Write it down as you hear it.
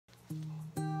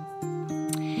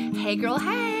Hey girl,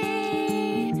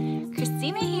 hey!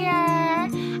 Christina here.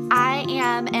 I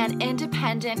am an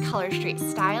independent Color Street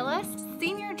stylist,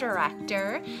 senior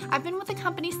director. I've been with the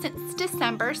company since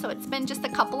December, so it's been just a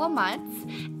couple of months.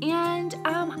 And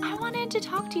I wanted to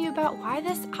talk to you about why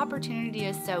this opportunity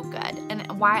is so good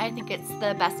and why I think it's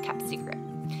the best kept secret.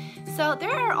 So there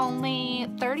are only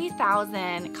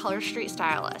 30,000 Color Street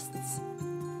stylists.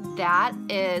 That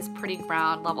is pretty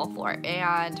ground level floor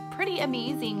and pretty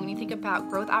amazing when you think about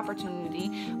growth opportunity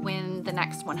when the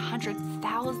next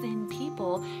 100,000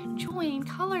 people join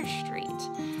Color Street.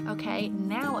 Okay,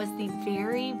 now is the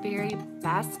very, very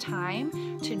best time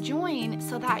to join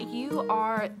so that you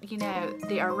are,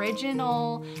 the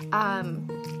original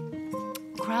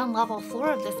ground level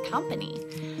floor of this company.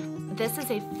 This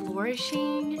is a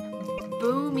flourishing,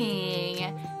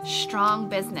 booming, strong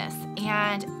business,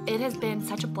 and it has been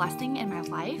such a blessing in my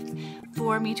life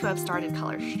for me to have started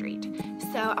Color Street.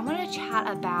 So I want to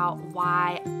chat about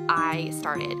why I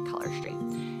started Color Street.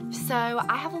 So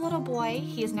I have a little boy.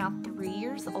 He is now 3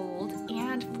 years old,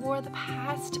 and for the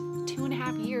past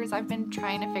 2.5 years I've been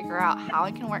trying to figure out how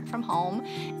I can work from home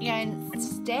and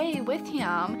stay with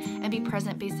him and be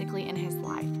present basically in his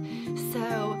life.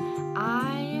 So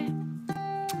I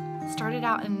started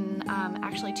out in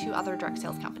actually 2 other direct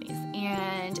sales companies,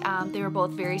 and they were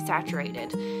both very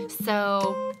saturated.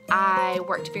 So I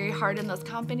worked very hard in those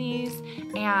companies,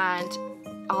 and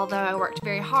although I worked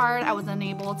very hard, I was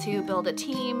unable to build a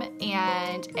team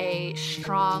and a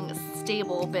strong,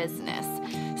 stable business.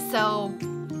 So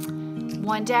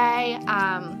one day,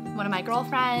 one of my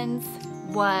girlfriends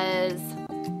was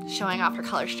showing off her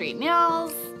Color Street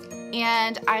nails,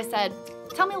 and I said,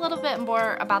 tell me a little bit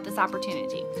more about this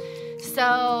opportunity.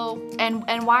 So, and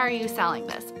why are you selling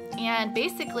this? And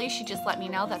basically she just let me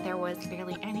know that there was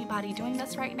barely anybody doing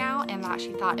this right now and that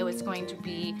she thought it was going to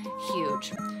be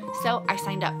huge. So I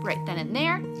signed up right then and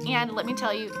there, and let me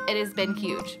tell you, it has been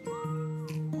huge.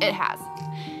 It has.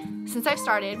 Since I've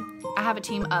started, I have a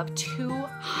team of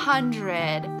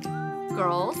 200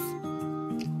 girls.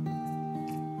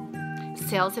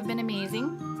 Sales have been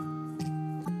amazing.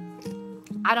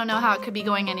 I don't know how it could be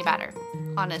going any better,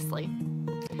 honestly.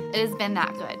 It has been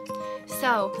that good.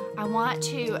 So I want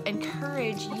to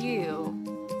encourage you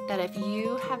that if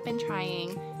you have been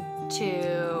trying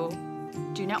to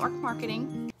do network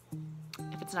marketing,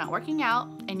 if it's not working out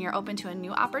and you're open to a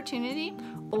new opportunity,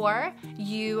 or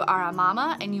you are a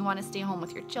mama and you want to stay home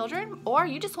with your children, or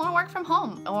you just want to work from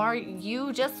home, or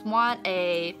you just want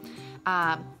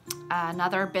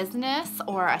another business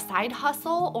or a side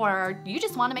hustle, or you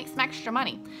just want to make some extra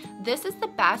money, this is the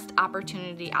best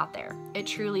opportunity out there. It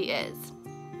truly is.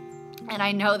 And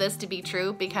I know this to be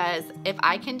true because if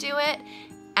I can do it,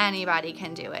 anybody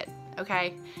can do it,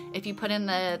 okay? If you put in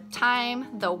the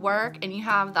time, the work, and you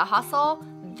have the hustle,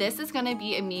 this is gonna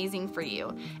be amazing for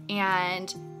you.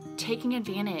 And taking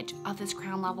advantage of this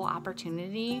ground level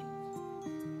opportunity,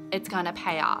 it's gonna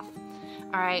pay off,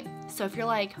 all right? So if you're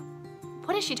like,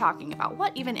 what is she talking about?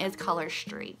 What even is Color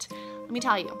Street? Let me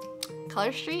tell you,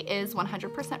 Color Street is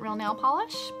 100% real nail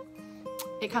polish.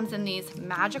 It comes in these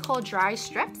magical dry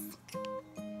strips,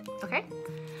 okay?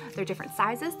 They're different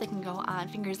sizes. They can go on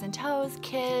fingers and toes,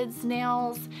 kids,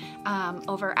 nails,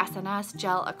 over SNS,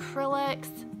 gel acrylics.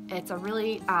 It's a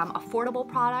really affordable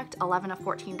product, $11 to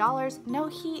 $14. No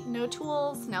heat, no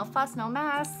tools, no fuss, no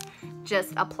mess.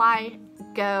 Just apply,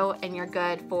 go, and you're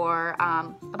good for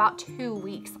about 2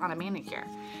 weeks on a manicure.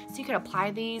 So you could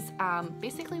apply these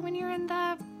basically when you're in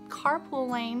the carpool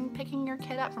lane picking your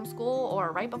kid up from school,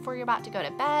 or right before you're about to go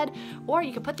to bed, or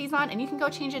you can put these on and you can go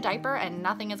change a diaper and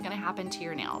nothing is going to happen to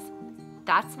your nails.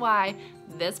 That's why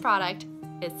this product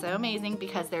is so amazing,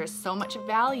 because there's so much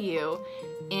value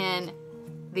in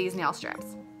these nail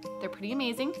strips. They're pretty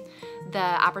amazing.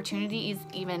 The opportunity is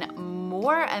even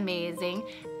more amazing,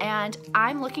 and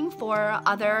I'm looking for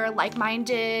other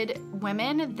like-minded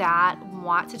women that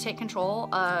want to take control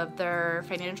of their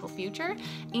financial future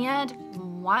and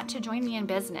want to join me in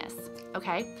business,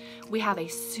 okay? We have a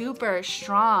super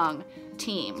strong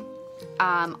team,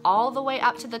 all the way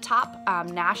up to the top,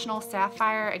 national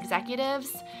Sapphire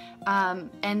executives,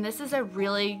 and this is a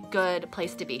really good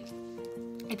place to be.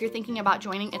 If you're thinking about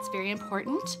joining, it's very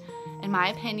important, in my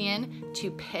opinion,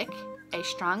 to pick a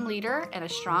strong leader and a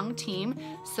strong team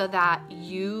so that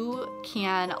you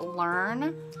can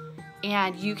learn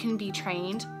and you can be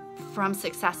trained from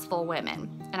successful women.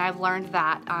 And I've learned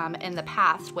that in the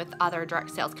past with other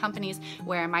direct sales companies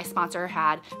where my sponsor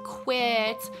had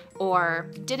quit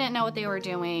or didn't know what they were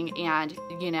doing, and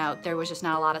there was just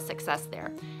not a lot of success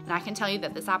there. And I can tell you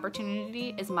that this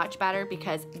opportunity is much better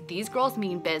because these girls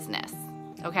mean business,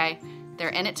 okay? They're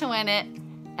in it to win it,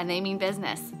 and they mean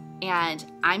business. And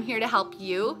I'm here to help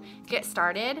you get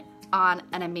started on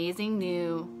an amazing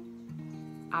new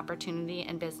opportunity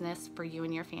and business for you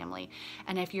and your family.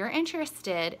 And if you're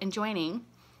interested in joining,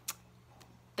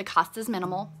 the cost is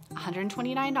minimal,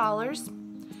 $129.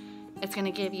 It's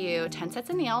gonna give you 10 sets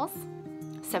of nails,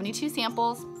 72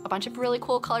 samples, a bunch of really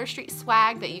cool Color Street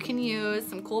swag that you can use,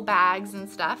 some cool bags and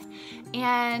stuff,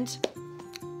 and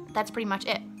that's pretty much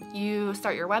it. You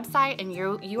start your website and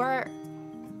you are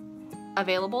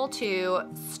available to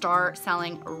start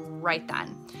selling right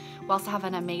then. We also have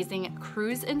an amazing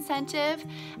cruise incentive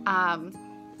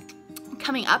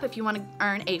coming up if you want to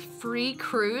earn a free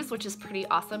cruise, which is pretty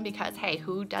awesome because, hey,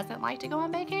 who doesn't like to go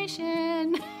on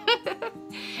vacation?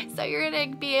 So you're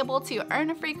going to be able to earn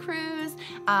a free cruise.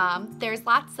 There's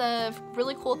lots of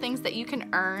really cool things that you can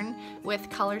earn with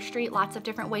Color Street, lots of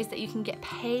different ways that you can get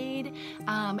paid,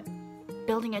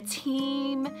 building a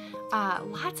team,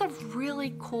 lots of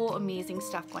really cool, amazing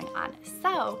stuff going on.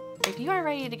 So if you are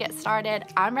ready to get started,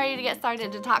 I'm ready to get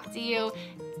started to talk to you,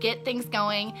 get things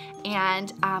going,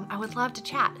 and I would love to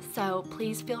chat. So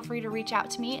please feel free to reach out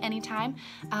to me anytime.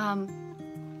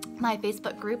 My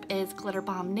Facebook group is Glitter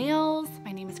Bomb Nails.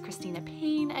 My name is Christina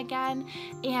Payne again,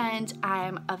 and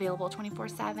I'm available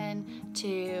 24/7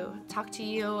 to talk to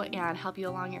you and help you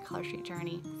along your Color Street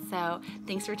journey. So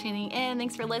thanks for tuning in,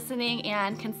 thanks for listening,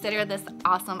 and consider this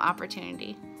awesome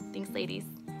opportunity. Thanks, ladies.